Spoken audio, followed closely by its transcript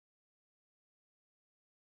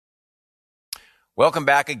Welcome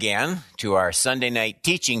back again to our Sunday night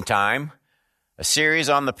teaching time, a series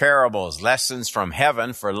on the parables, lessons from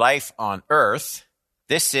heaven for life on earth.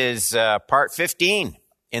 This is part 15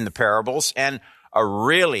 in the parables, and a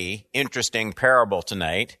really interesting parable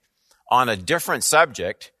tonight on a different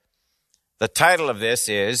subject. The title of this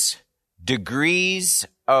is Degrees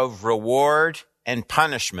of Reward and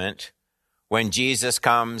Punishment When Jesus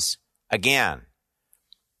Comes Again.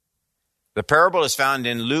 The parable is found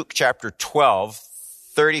in Luke chapter 12,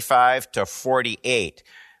 35 to 48.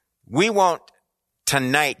 We won't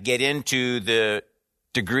tonight get into the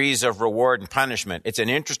degrees of reward and punishment. It's an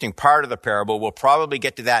interesting part of the parable. We'll probably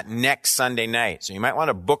get to that next Sunday night. So you might want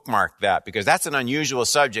to bookmark that because that's an unusual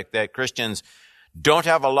subject that Christians don't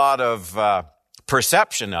have a lot of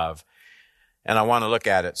perception of. And I want to look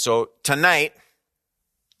at it. So tonight,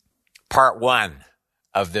 part 1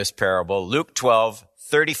 of this parable, Luke 12,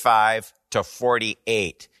 35 to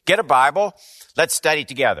 48. Get a Bible. Let's study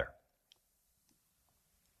together.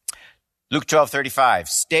 Luke 12:35.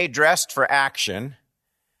 Stay dressed for action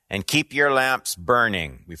and keep your lamps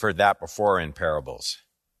burning. We've heard that before in parables.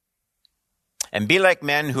 And be like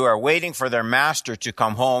men who are waiting for their master to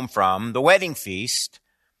come home from the wedding feast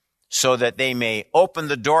so that they may open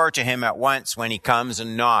the door to him at once when he comes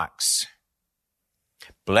and knocks.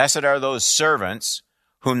 Blessed are those servants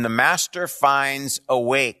whom the master finds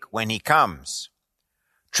awake when he comes.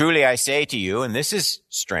 Truly I say to you, and this is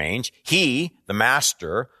strange, he, the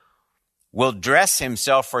master, will dress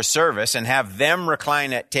himself for service and have them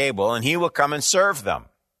recline at table, and he will come and serve them.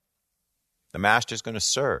 The master's going to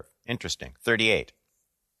serve. Interesting. 38.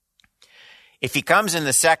 If he comes in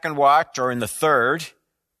the second watch or in the third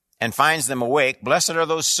and finds them awake, blessed are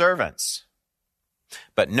those servants.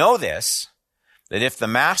 But know this, that if the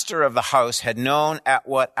master of the house had known at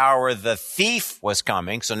what hour the thief was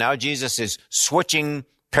coming, so now Jesus is switching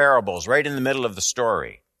parables right in the middle of the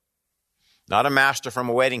story. Not a master from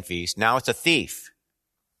a wedding feast, now it's a thief.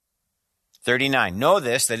 39, know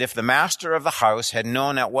this, that if the master of the house had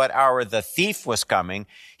known at what hour the thief was coming,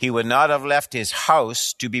 he would not have left his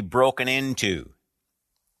house to be broken into.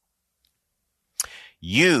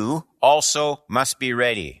 You also must be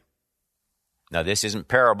ready. Now, this isn't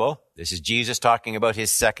parable. This is Jesus talking about his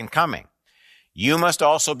second coming. You must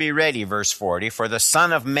also be ready, verse 40, for the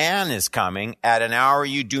Son of Man is coming at an hour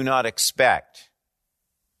you do not expect.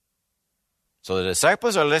 So the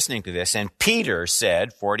disciples are listening to this, and Peter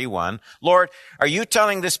said, 41, Lord, are you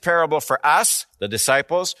telling this parable for us, the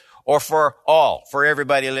disciples, or for all, for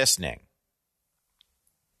everybody listening?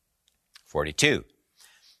 42,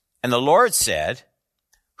 and the Lord said,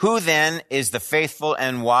 who then is the faithful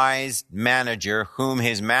and wise manager whom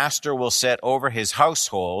his master will set over his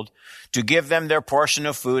household to give them their portion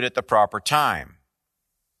of food at the proper time?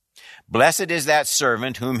 Blessed is that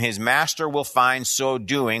servant whom his master will find so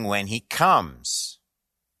doing when he comes.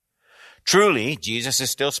 Truly, Jesus is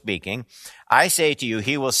still speaking, I say to you,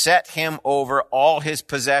 he will set him over all his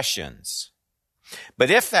possessions. But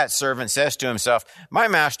if that servant says to himself, my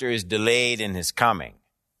master is delayed in his coming,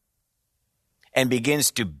 and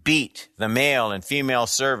begins to beat the male and female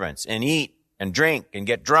servants and eat and drink and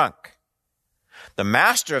get drunk, the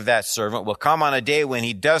master of that servant will come on a day when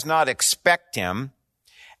he does not expect him,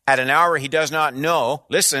 at an hour he does not know,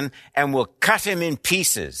 listen, and will cut him in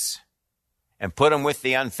pieces and put him with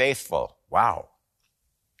the unfaithful. Wow.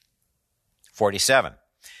 47.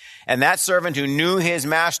 And that servant who knew his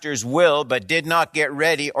master's will but did not get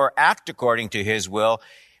ready or act according to his will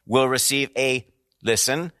receive a,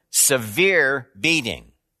 listen, severe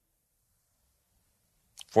beating.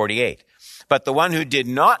 48. But the one who did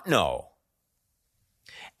not know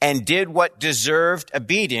and did what deserved a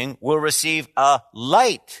beating will receive a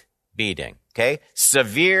light beating. Okay?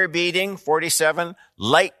 Severe beating, 47.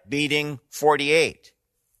 Light beating, 48.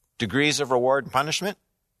 Degrees of reward and punishment?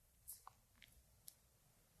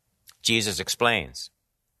 Jesus explains.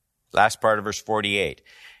 Last part of verse 48.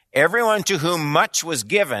 Everyone to whom much was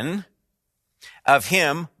given, of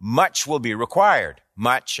him much will be required.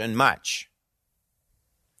 Much and much.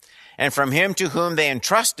 And from him to whom they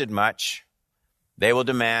entrusted much, they will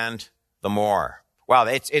demand the more. Wow,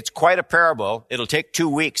 it's quite a parable. It'll take 2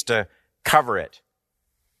 weeks to cover it.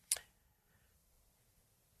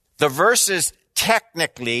 The verses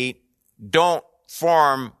technically don't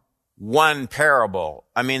form one parable.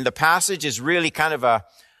 I mean, the passage is really kind of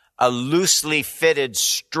a loosely fitted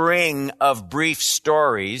string of brief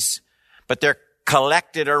stories, but they're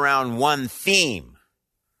collected around one theme.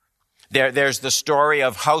 There's the story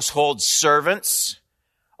of household servants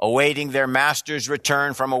awaiting their master's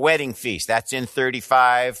return from a wedding feast. That's in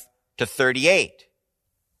 35 to 38.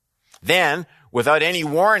 Then, without any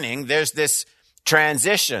warning, there's this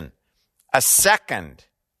transition, a second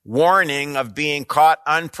warning of being caught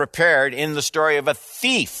unprepared in the story of a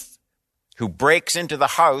thief who breaks into the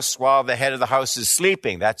house while the head of the house is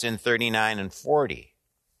sleeping. That's in 39 and 40.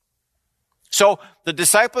 So the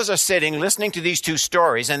disciples are sitting listening to these two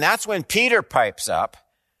stories, and that's when Peter pipes up.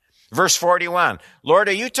 Verse 41, Lord,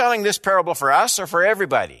 are you telling this parable for us or for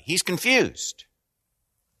everybody? He's confused.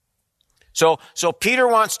 So Peter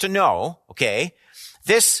wants to know, okay,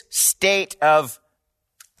 this state of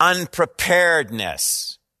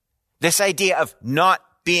unpreparedness, this idea of not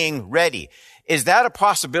being ready, is that a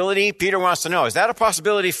possibility? Peter wants to know, is that a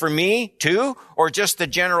possibility for me too, or just the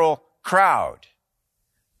general crowd?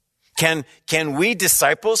 Can we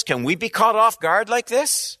disciples, can we be caught off guard like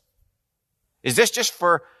this? Is this just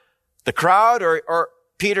for the crowd, or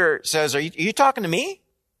Peter says, are you talking to me?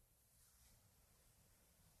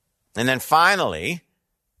 And then finally,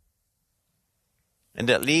 and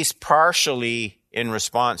at least partially in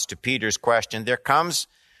response to Peter's question, there comes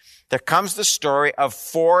the story of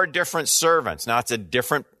four different servants. Now it's a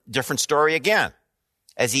different story again.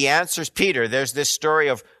 As he answers Peter, there's this story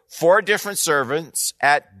of four different servants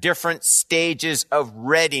at different stages of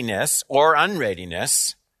readiness or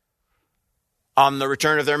unreadiness on the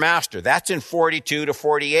return of their master. That's in 42 to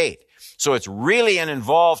 48. So it's really an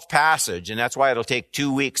involved passage, and that's why it'll take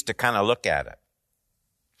 2 weeks to kind of look at it.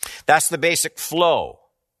 That's the basic flow.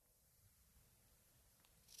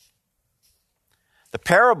 The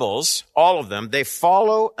parables, all of them, they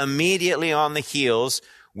follow immediately on the heels.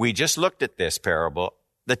 We just looked at this parable,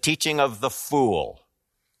 the teaching of the fool.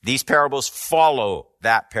 These parables follow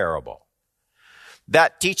that parable.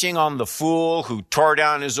 That teaching on the fool who tore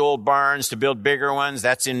down his old barns to build bigger ones,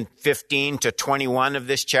 that's in 15 to 21 of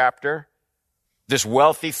this chapter. This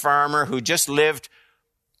wealthy farmer who just lived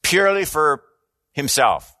purely for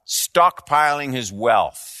himself, stockpiling his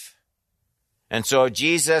wealth. And so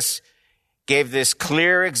Jesus gave this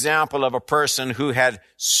clear example of a person who had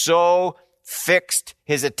so fixed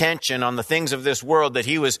his attention on the things of this world that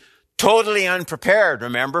he was totally unprepared,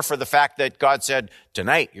 remember, for the fact that God said,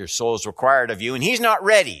 tonight your soul is required of you, and he's not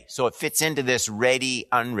ready. So it fits into this ready,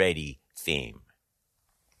 unready theme.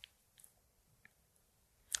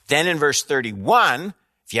 Then in verse 31,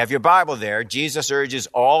 if you have your Bible there, Jesus urges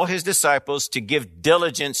all his disciples to give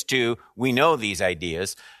diligence to, we know these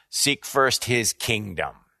ideas, seek first his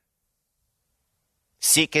kingdom.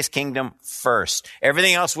 Seek his kingdom first.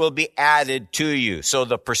 Everything else will be added to you. So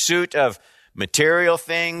the pursuit of material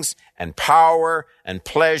things and power and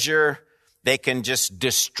pleasure, they can just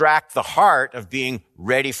distract the heart of being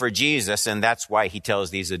ready for Jesus, and that's why he tells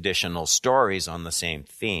these additional stories on the same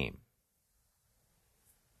theme.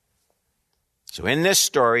 So in this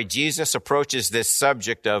story, Jesus approaches this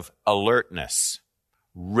subject of alertness,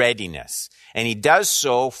 readiness, and he does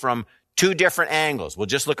so from two different angles. We'll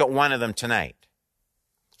just look at one of them tonight.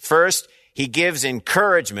 First, he gives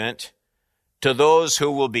encouragement to those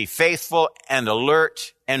who will be faithful and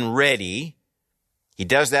alert and ready. He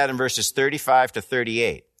does that in verses 35 to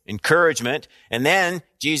 38. Encouragement. And then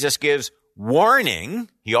Jesus gives warning.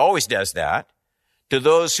 He always does that to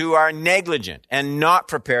those who are negligent and not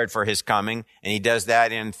prepared for his coming. And he does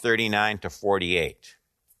that in 39 to 48.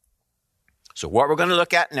 So what we're going to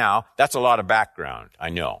look at now, that's a lot of background, I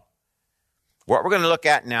know. What we're going to look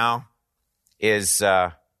at now is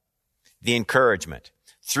the encouragement.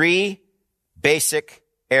 Three basic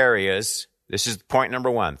areas. This is point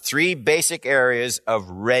number one. Three basic areas of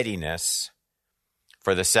readiness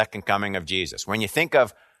for the second coming of Jesus. When you think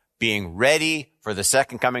of being ready for the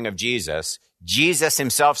second coming of Jesus, Jesus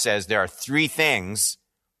himself says there are three things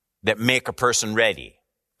that make a person ready.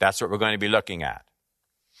 That's what we're going to be looking at.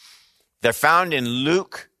 They're found in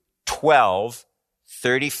Luke 12,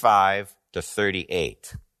 35 to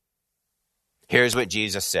 38. Here's what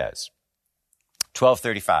Jesus says.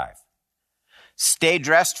 12:35. Stay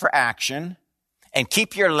dressed for action and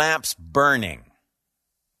keep your lamps burning.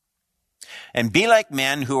 And be like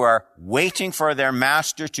men who are waiting for their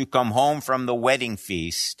master to come home from the wedding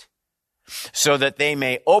feast, so that they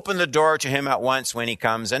may open the door to him at once when he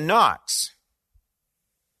comes and knocks.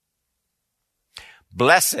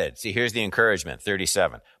 Blessed, see, here's the encouragement,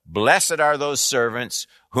 37. Blessed are those servants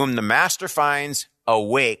whom the master finds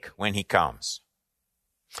awake when he comes.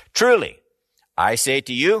 Truly, I say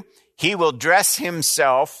to you, he will dress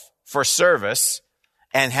himself for service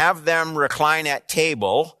and have them recline at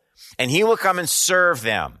table, and he will come and serve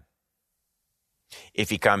them. If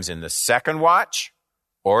he comes in the second watch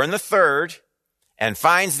or in the third and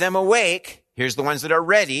finds them awake, here's the ones that are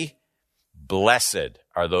ready, blessed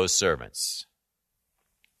are those servants.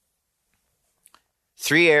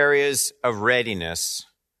 Three areas of readiness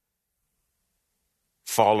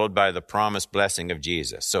followed by the promised blessing of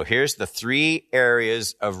Jesus. So here's the 3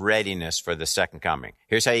 areas of readiness for the second coming.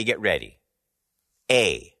 Here's how you get ready.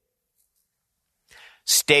 A,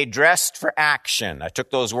 stay dressed for action. I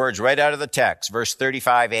took those words right out of the text, verse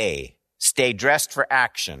 35a. Stay dressed for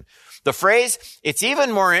action. The phrase, it's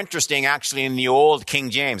even more interesting actually in the old King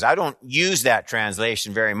James. I don't use that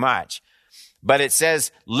translation very much. But it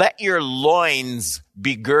says, let your loins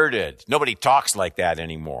be girded. Nobody talks like that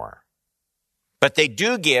anymore. But they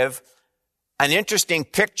do give an interesting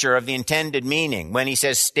picture of the intended meaning when he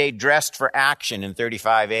says, stay dressed for action in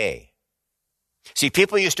 35a. See,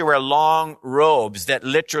 people used to wear long robes that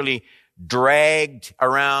literally dragged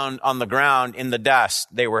around on the ground in the dust.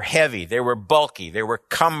 They were heavy, they were bulky, they were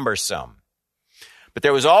cumbersome. But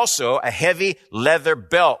there was also a heavy leather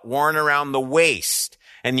belt worn around the waist.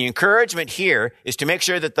 And the encouragement here is to make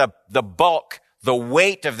sure that the bulk, the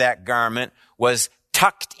weight of that garment was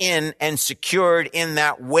tucked in and secured in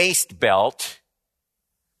that waist belt,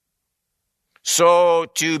 so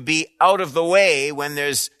to be out of the way when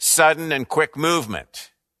there's sudden and quick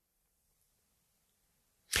movement.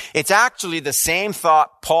 It's actually the same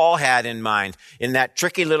thought Paul had in mind. In that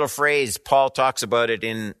tricky little phrase, Paul talks about it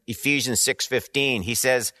in Ephesians 6:15. He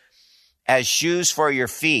says, as shoes for your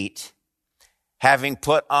feet, having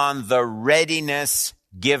put on the readiness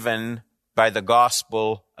given by the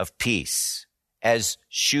gospel of peace. As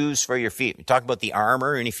shoes for your feet. We talk about the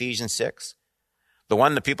armor in Ephesians 6. The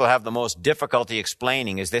one that people have the most difficulty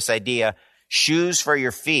explaining is this idea, shoes for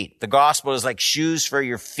your feet. The gospel is like shoes for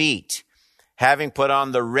your feet, having put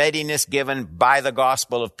on the readiness given by the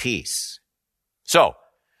gospel of peace. So,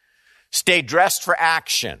 stay dressed for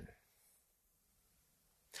action.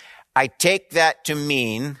 I take that to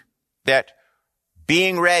mean that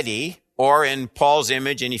being ready, or in Paul's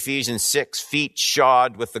image in Ephesians 6, feet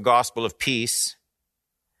shod with the gospel of peace.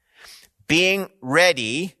 Being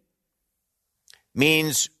ready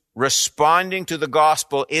means responding to the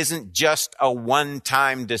gospel isn't just a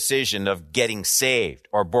one-time decision of getting saved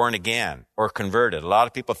or born again or converted. A lot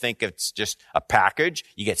of people think it's just a package.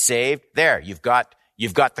 You get saved. There, you've got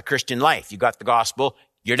the Christian life. You've got the gospel.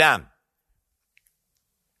 You're done.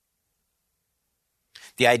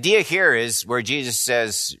 The idea here is where Jesus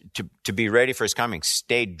says to be ready for his coming,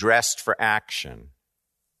 stay dressed for action,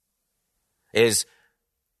 is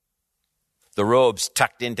the robes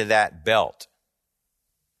tucked into that belt.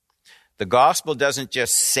 The gospel doesn't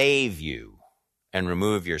just save you and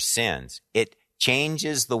remove your sins. It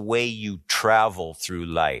changes the way you travel through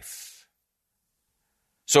life.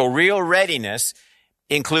 So real readiness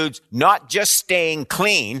includes not just staying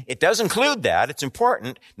clean. It does include that. It's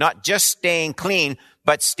important. Not just staying clean,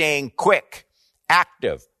 but staying quick,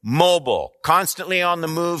 active, mobile, constantly on the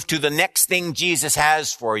move to the next thing Jesus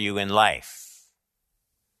has for you in life.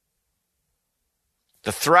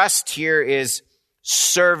 The thrust here is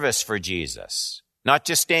service for Jesus. Not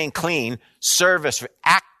just staying clean, service for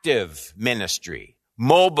active ministry,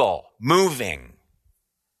 mobile, moving,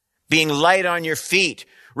 being light on your feet,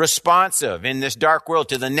 responsive in this dark world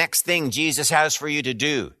to the next thing Jesus has for you to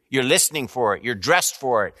do. You're listening for it. You're dressed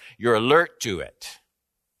for it. You're alert to it.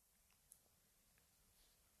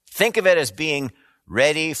 Think of it as being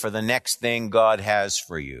ready for the next thing God has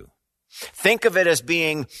for you. Think of it as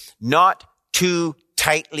being not too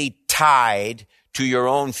tightly tied to your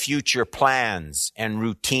own future plans and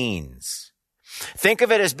routines. Think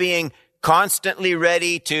of it as being constantly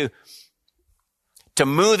ready to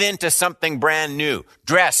move into something brand new,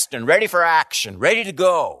 dressed and ready for action, ready to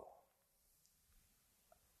go.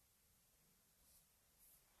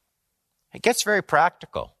 It gets very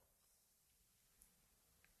practical.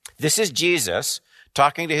 This is Jesus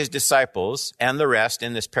talking to his disciples and the rest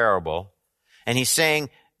in this parable, and he's saying,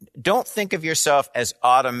 don't think of yourself as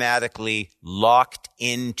automatically locked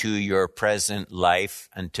into your present life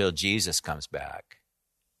until Jesus comes back.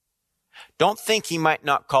 Don't think he might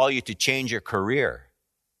not call you to change your career.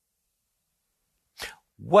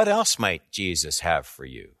 What else might Jesus have for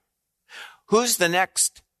you? Who's the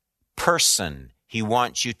next person he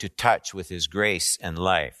wants you to touch with his grace and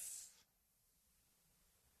life?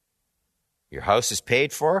 Your house is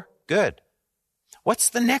paid for? Good. What's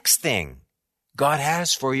the next thing God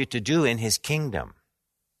has for you to do in his kingdom?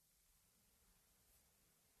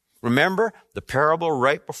 Remember the parable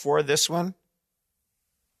right before this one,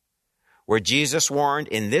 where Jesus warned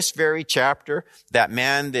in this very chapter that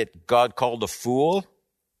man that God called a fool,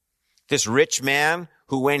 this rich man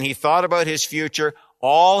who, when he thought about his future,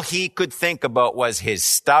 all he could think about was his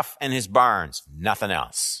stuff and his barns, nothing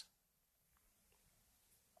else.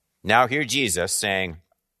 Now hear Jesus saying,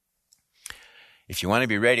 if you want to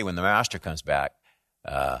be ready when the master comes back,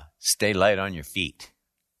 stay light on your feet.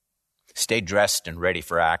 Stay dressed and ready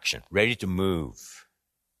for action, ready to move,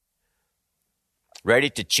 ready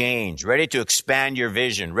to change, ready to expand your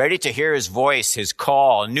vision, ready to hear his voice, his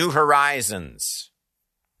call, new horizons.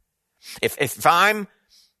 If I'm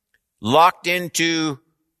locked into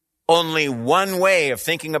only one way of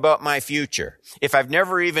thinking about my future, if I've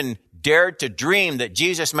never even dared to dream that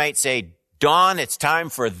Jesus might say, Don, it's time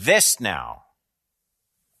for this now,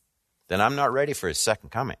 then I'm not ready for his second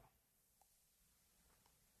coming.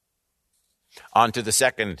 On to the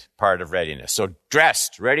second part of readiness. So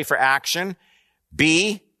dressed, ready for action.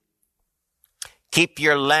 B, keep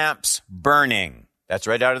your lamps burning. That's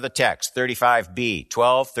right out of the text, 35b,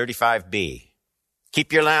 12:35b.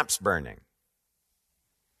 Keep your lamps burning.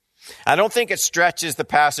 I don't think it stretches the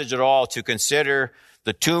passage at all to consider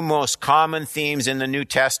the two most common themes in the New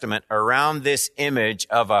Testament around this image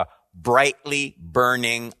of a brightly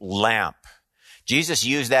burning lamp. Jesus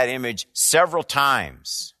used that image several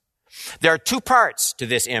times. There are two parts to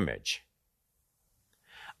this image.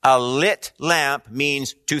 A lit lamp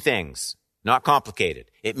means two things, not complicated.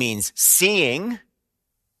 It means seeing,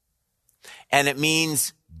 and it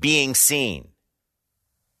means being seen.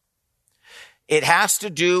 It has to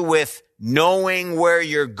do with knowing where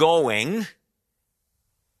you're going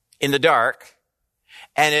in the dark,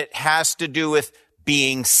 and it has to do with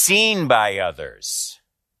being seen by others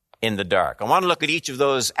in the dark. I want to look at each of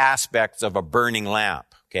those aspects of a burning lamp,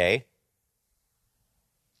 okay?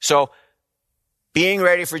 So, being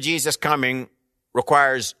ready for Jesus' coming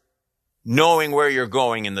requires knowing where you're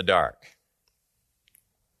going in the dark.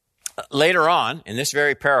 Later on, in this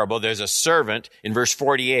very parable, there's a servant in verse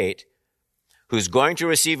 48 who's going to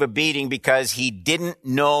receive a beating because he didn't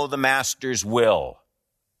know the master's will.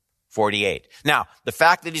 48. Now, the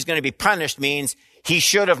fact that he's going to be punished means he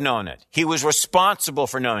should have known it. He was responsible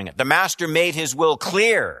for knowing it. The master made his will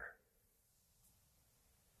clear.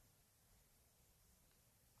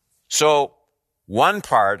 So, one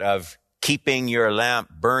part of keeping your lamp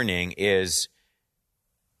burning is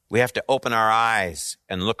we have to open our eyes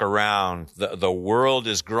and look around. The world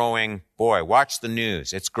is growing, boy, watch the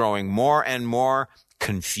news. It's growing more and more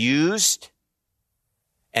confused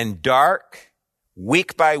and dark,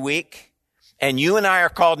 week by week. And you and I are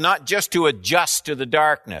called not just to adjust to the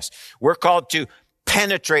darkness. We're called to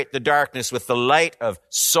penetrate the darkness with the light of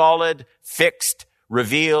solid, fixed,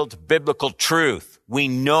 revealed biblical truth. We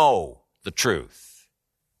know the truth.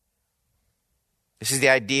 This is the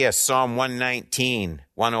idea, Psalm 119,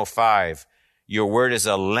 105. Your word is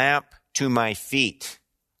a lamp to my feet.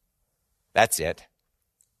 That's it.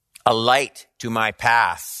 A light to my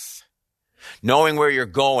path. Knowing where you're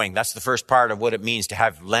going, that's the first part of what it means to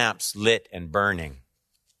have lamps lit and burning.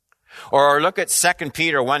 Or look at 2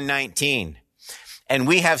 Peter 1:19. And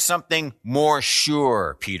we have something more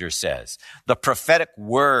sure, Peter says. The prophetic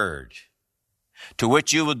word, to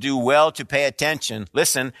which you will do well to pay attention.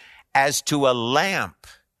 Listen, as to a lamp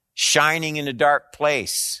shining in a dark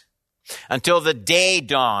place until the day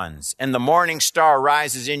dawns and the morning star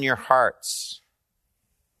rises in your hearts.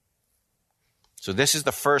 So this is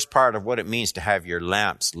the first part of what it means to have your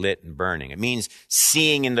lamps lit and burning. It means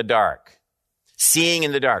seeing in the dark. Seeing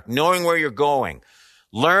in the dark, knowing where you're going.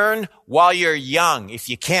 Learn while you're young, if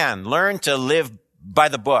you can. Learn to live by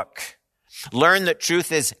the book. Learn that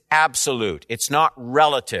truth is absolute. It's not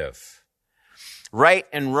relative. Right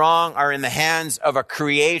and wrong are in the hands of a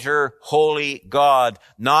creator, holy God,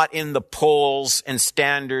 not in the polls and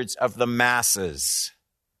standards of the masses.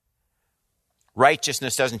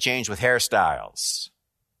 Righteousness doesn't change with hairstyles.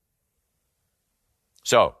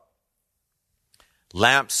 So,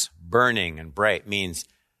 lamps burning and bright means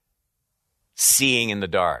seeing in the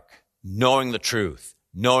dark, knowing the truth,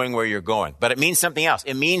 knowing where you're going. But it means something else.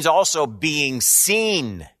 It means also being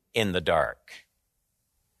seen in the dark.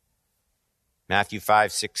 Matthew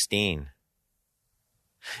 5:16.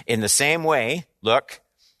 In the same way, look,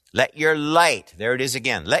 let your light, there it is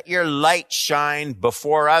again, let your light shine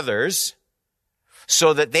before others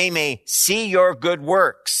so that they may see your good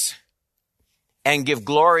works and give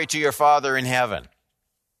glory to your Father in heaven.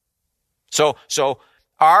 So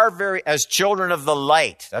as children of the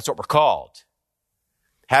light, that's what we're called.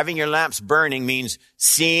 Having your lamps burning means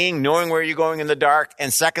seeing, knowing where you're going in the dark,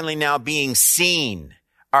 and secondly now being seen.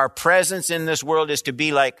 Our presence in this world is to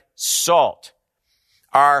be like salt.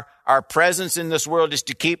 Our presence in this world is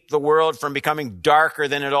to keep the world from becoming darker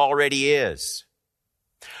than it already is.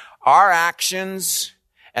 Our actions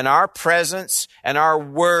and our presence and our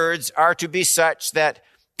words are to be such that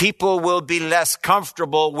people will be less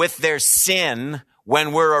comfortable with their sin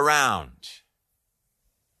when we're around.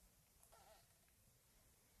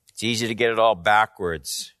 It's easy to get it all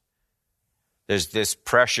backwards. There's this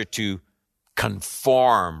pressure to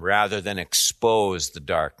conform rather than expose the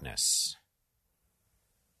darkness.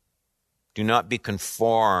 Do not be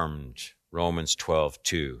conformed, Romans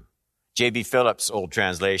 12:2. J.B. Phillips' old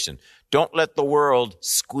translation. Don't let the world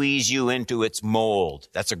squeeze you into its mold.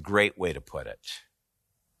 That's a great way to put it.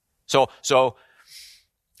 So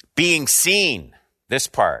being seen, this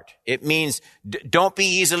part, it means don't be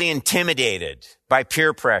easily intimidated by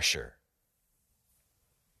peer pressure.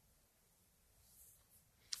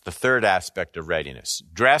 The third aspect of readiness.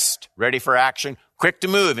 Dressed, ready for action, quick to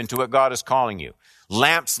move into what God is calling you.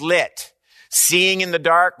 Lamps lit. Seeing in the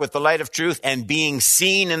dark with the light of truth and being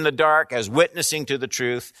seen in the dark as witnessing to the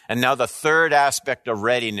truth. And now the third aspect of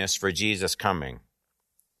readiness for Jesus coming.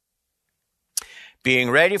 Being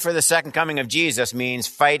ready for the second coming of Jesus means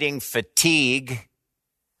fighting fatigue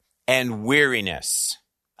and weariness.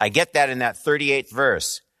 I get that in that 38th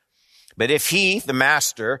verse. But if he, the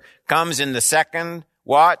master, comes in the second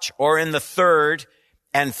watch or in the third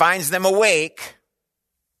and finds them awake,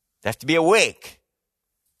 they have to be awake.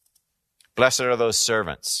 Blessed are those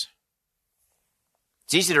servants.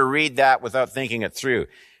 It's easy to read that without thinking it through.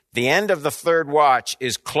 The end of the third watch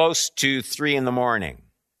is close to 3 a.m.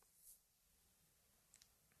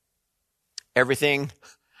 Everything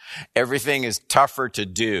is tougher to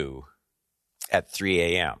do at 3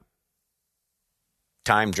 a.m.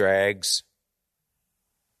 Time drags.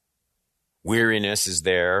 Weariness is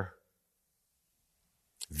there.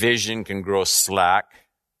 Vision can grow slack.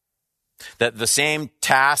 That the same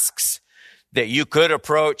tasks that you could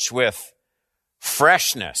approach with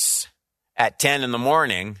freshness at 10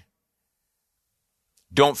 a.m.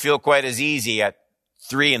 don't feel quite as easy at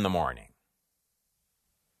 3 a.m.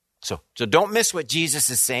 So don't miss what Jesus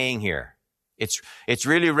is saying here. It's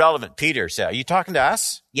really relevant. Peter said, are you talking to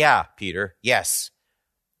us? Yeah, Peter. Yes.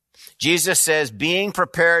 Jesus says being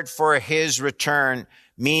prepared for his return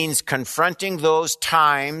means confronting those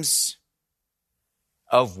times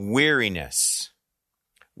of weariness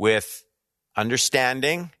with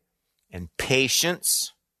understanding and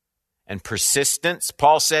patience and persistence.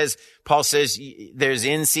 Paul says there's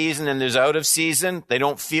in season and there's out of season. They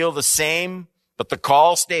don't feel the same, but the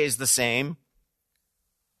call stays the same.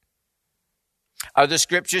 Other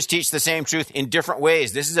scriptures teach the same truth in different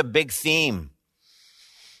ways. This is a big theme.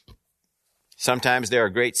 Sometimes there are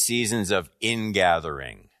great seasons of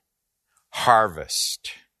ingathering,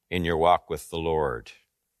 harvest in your walk with the Lord.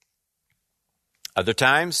 Other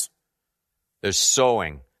times, there's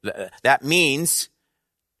sowing. That means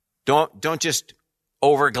don't just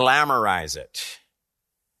over-glamorize it.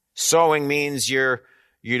 Sowing means you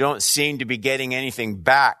don't seem to be getting anything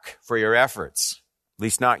back for your efforts, at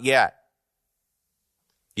least not yet.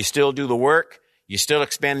 You still do the work. You still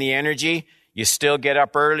expend the energy. You still get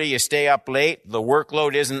up early. You stay up late. The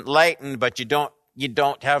workload isn't lightened, but you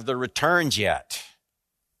don't have the returns yet.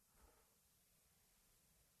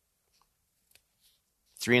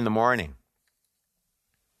 3 a.m.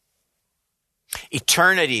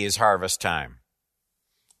 Eternity is harvest time.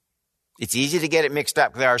 It's easy to get it mixed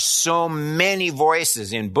up. There are so many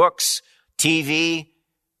voices in books, TV,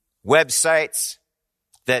 websites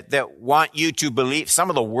that want you to believe. Some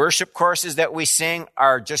of the worship courses that we sing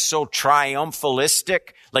are just so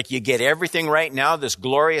triumphalistic. Like you get everything right now, this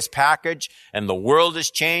glorious package, and the world has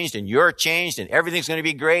changed, and you're changed, and everything's going to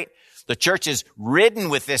be great. The church is ridden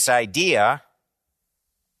with this idea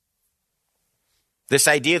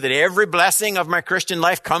that every blessing of my Christian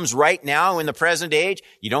life comes right now in the present age.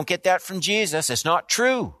 You don't get that from Jesus. It's not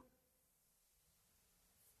true.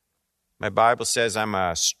 My Bible says I'm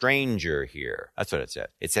a stranger here. That's what it says.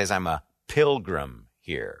 It says I'm a pilgrim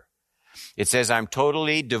here. It says I'm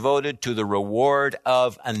totally devoted to the reward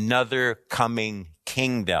of another coming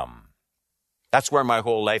kingdom. That's where my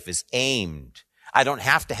whole life is aimed. I don't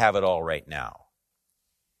have to have it all right now.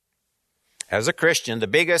 As a Christian, the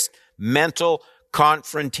biggest mental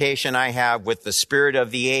confrontation I have with the spirit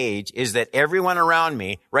of the age is that everyone around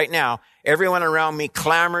me, right now, everyone around me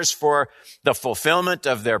clamors for the fulfillment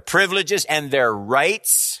of their privileges and their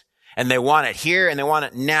rights, and they want it here and they want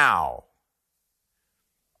it now.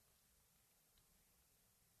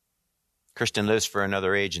 Christian lives for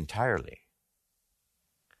another age entirely.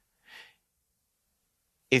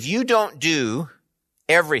 If you don't do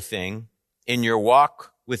everything in your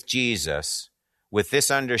walk with Jesus with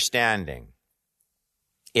this understanding,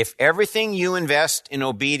 if everything you invest in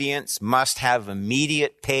obedience must have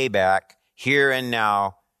immediate payback here and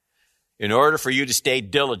now, in order for you to stay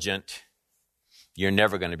diligent, you're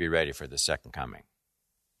never going to be ready for the second coming.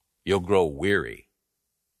 You'll grow weary.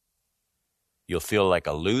 You'll feel like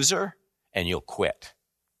a loser, and you'll quit.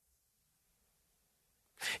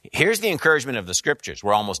 Here's the encouragement of the scriptures.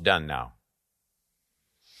 We're almost done now.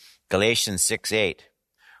 Galatians 6:8.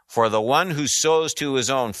 For the one who sows to his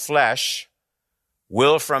own flesh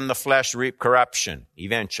will from the flesh reap corruption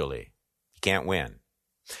eventually. He can't win.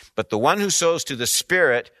 But the one who sows to the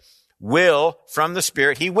Spirit will, from the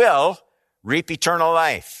Spirit, he will reap eternal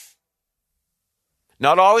life.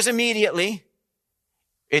 Not always immediately.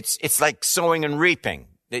 It's like sowing and reaping.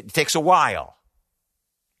 It takes a while.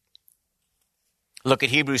 Look at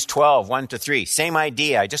Hebrews 12, 1-3. Same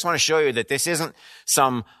idea. I just want to show you that this isn't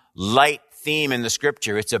some light theme in the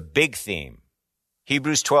scripture. It's a big theme.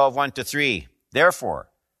 Hebrews 12, 1-3. Therefore,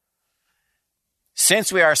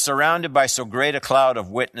 since we are surrounded by so great a cloud of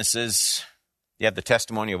witnesses, you have the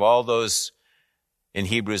testimony of all those in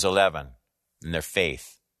Hebrews 11 in their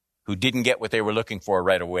faith who didn't get what they were looking for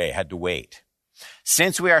right away, had to wait.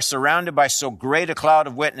 Since we are surrounded by so great a cloud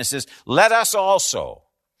of witnesses, let us also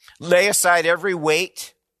lay aside every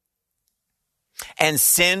weight and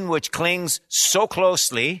sin which clings so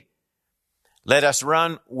closely. Let us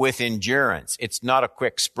run with endurance. It's not a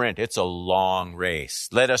quick sprint. It's a long race.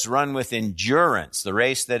 Let us run with endurance, the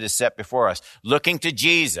race that is set before us, looking to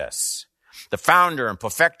Jesus, the founder and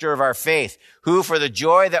perfecter of our faith, who for the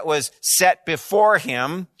joy that was set before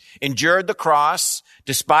him endured the cross,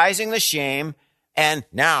 despising the shame, and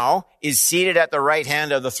now is seated at the right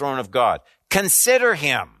hand of the throne of God. Consider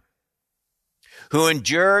him who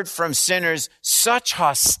endured from sinners such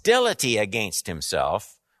hostility against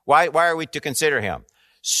himself. Why are we to consider him?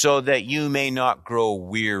 So that you may not grow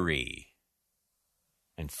weary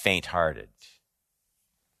and faint-hearted.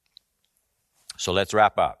 So let's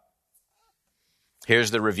wrap up.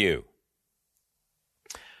 Here's the review.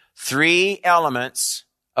 3 elements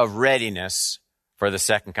of readiness for the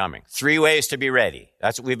second coming. 3 ways to be ready.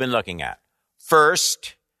 That's what we've been looking at.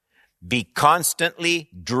 First, be constantly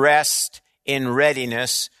dressed in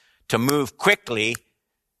readiness to move quickly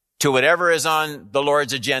to whatever is on the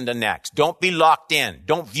Lord's agenda next. Don't be locked in.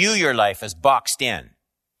 Don't view your life as boxed in.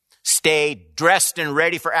 Stay dressed and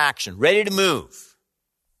ready for action, ready to move.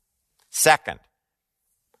 Second,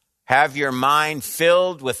 have your mind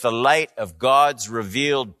filled with the light of God's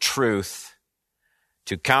revealed truth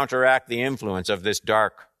to counteract the influence of this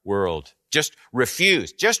dark world. Just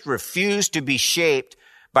refuse to be shaped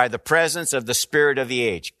by the presence of the spirit of the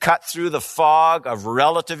age. Cut through the fog of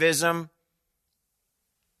relativism.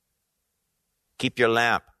 Keep your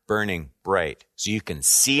lamp burning bright so you can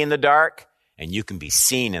see in the dark and you can be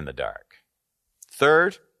seen in the dark.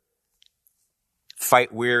 Third,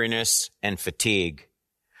 fight weariness and fatigue,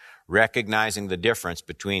 recognizing the difference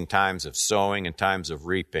between times of sowing and times of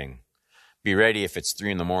reaping. Be ready if it's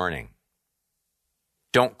 3 a.m.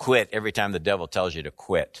 Don't quit every time the devil tells you to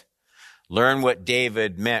quit. Learn what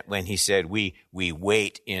David meant when he said, we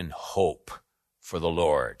wait in hope for the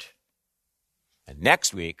Lord. And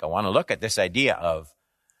next week, I want to look at this idea of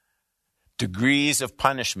degrees of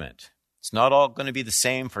punishment. It's not all going to be the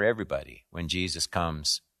same for everybody when Jesus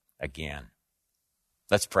comes again.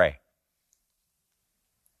 Let's pray.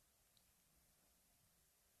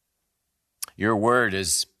 Your word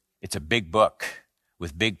it's a big book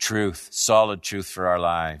with big truth, solid truth for our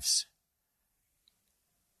lives.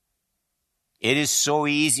 It is so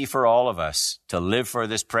easy for all of us to live for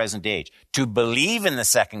this present age, to believe in the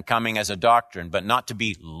second coming as a doctrine, but not to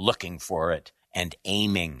be looking for it and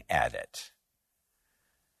aiming at it.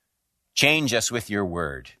 Change us with your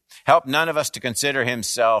word. Help none of us to consider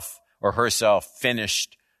himself or herself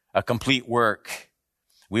finished, a complete work.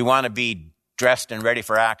 We want to be dressed and ready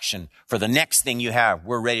for action. For the next thing you have,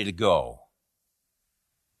 we're ready to go.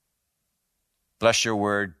 Bless your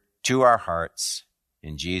word to our hearts.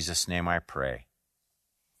 In Jesus' name I pray.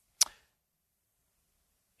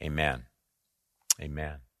 Amen.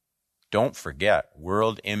 Amen. Don't forget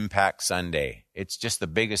World Impact Sunday. It's just the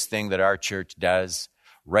biggest thing that our church does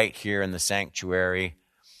right here in the sanctuary.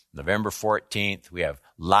 November 14th, we have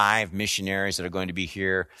live missionaries that are going to be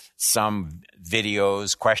here, some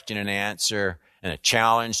videos, question and answer, and a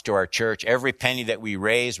challenge to our church. Every penny that we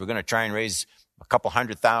raise, we're going to try and raise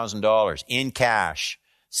 $200,000 in cash.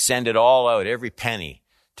 Send it all out, every penny,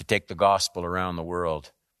 to take the gospel around the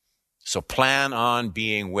world. So plan on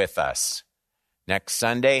being with us next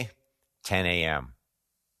Sunday, 10 a.m.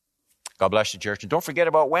 God bless you, church. And don't forget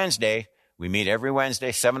about Wednesday. We meet every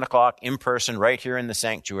Wednesday, 7 o'clock, in person, right here in the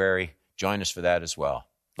sanctuary. Join us for that as well.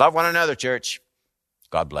 Love one another, church.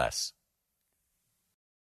 God bless.